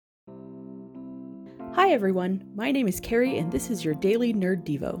Hi everyone, my name is Carrie and this is your Daily Nerd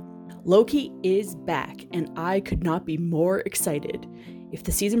Devo. Loki is back and I could not be more excited. If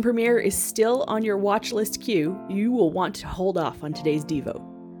the season premiere is still on your watch list queue, you will want to hold off on today's Devo.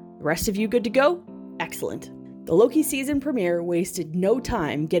 The rest of you good to go? Excellent. The Loki season premiere wasted no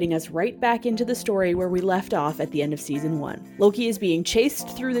time getting us right back into the story where we left off at the end of season 1. Loki is being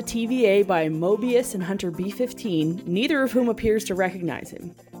chased through the TVA by Mobius and Hunter B-15, neither of whom appears to recognize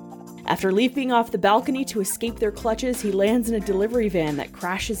him. After leaping off the balcony to escape their clutches, he lands in a delivery van that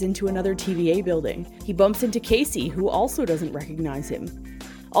crashes into another TVA building. He bumps into Casey, who also doesn't recognize him.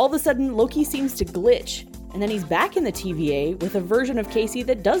 All of a sudden, Loki seems to glitch, and then he's back in the TVA with a version of Casey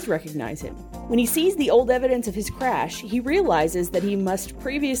that does recognize him. When he sees the old evidence of his crash, he realizes that he must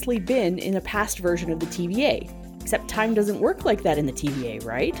previously been in a past version of the TVA. Except time doesn't work like that in the TVA,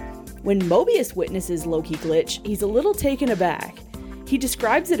 right? When Mobius witnesses Loki glitch, he's a little taken aback. He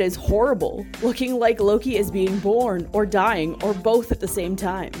describes it as horrible, looking like Loki is being born or dying or both at the same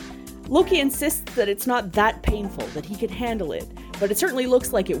time. Loki insists that it's not that painful, that he can handle it, but it certainly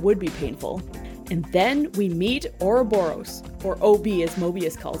looks like it would be painful. And then we meet Ouroboros, or OB as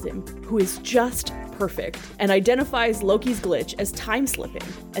Mobius calls him, who is just perfect and identifies Loki's glitch as time slipping.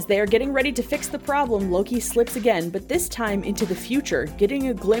 As they are getting ready to fix the problem, Loki slips again, but this time into the future, getting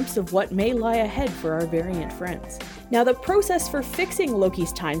a glimpse of what may lie ahead for our variant friends. Now, the process for fixing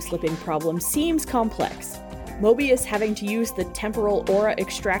Loki's time-slipping problem seems complex. Mobius having to use the temporal aura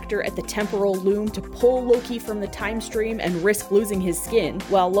extractor at the temporal loom to pull Loki from the time stream and risk losing his skin,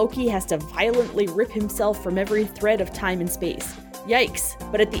 while Loki has to violently rip himself from every thread of time and space. Yikes!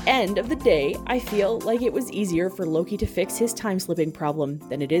 But at the end of the day, I feel like it was easier for Loki to fix his time-slipping problem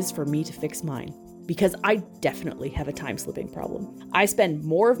than it is for me to fix mine. Because I definitely have a time-slipping problem. I spend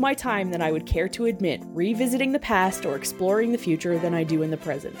more of my time than I would care to admit revisiting the past or exploring the future than I do in the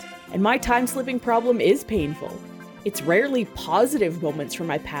present. And my time-slipping problem is painful. It's rarely positive moments from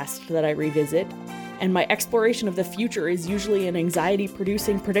my past that I revisit, and my exploration of the future is usually an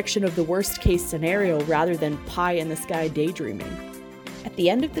anxiety-producing prediction of the worst-case scenario rather than pie-in-the-sky daydreaming. At the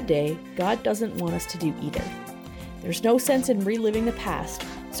end of the day, God doesn't want us to do either. There's no sense in reliving the past,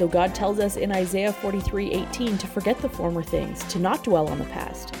 so God tells us in Isaiah 43:18 to forget the former things, to not dwell on the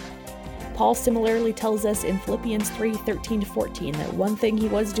past. Paul similarly tells us in Philippians 3:13-14 that one thing he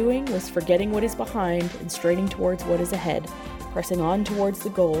was doing was forgetting what is behind and straining towards what is ahead, pressing on towards the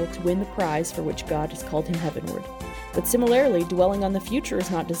goal to win the prize for which God has called him heavenward. But similarly, dwelling on the future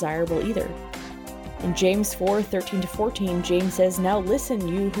is not desirable either. In James 4:13-14, James says, "Now listen,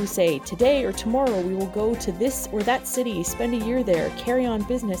 you who say, 'Today or tomorrow we will go to this or that city, spend a year there, carry on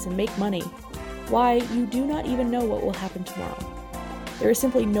business and make money.' Why, you do not even know what will happen tomorrow." There is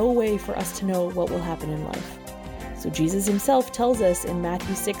simply no way for us to know what will happen in life. So Jesus himself tells us in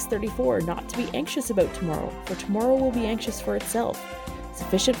Matthew 6:34 not to be anxious about tomorrow, for tomorrow will be anxious for itself.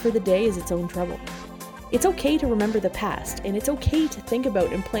 Sufficient for the day is its own trouble. It's okay to remember the past, and it's okay to think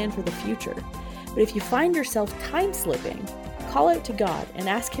about and plan for the future. But if you find yourself time-slipping, call out to God and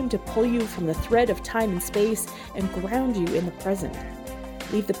ask him to pull you from the thread of time and space and ground you in the present.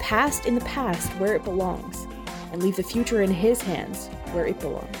 Leave the past in the past where it belongs, and leave the future in his hands where it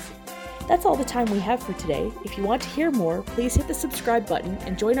belongs. That's all the time we have for today. If you want to hear more, please hit the subscribe button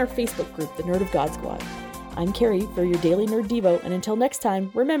and join our Facebook group, the Nerd of God Squad. I'm Carrie for your Daily Nerd Devo, and until next time,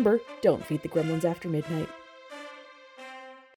 remember, don't feed the gremlins after midnight.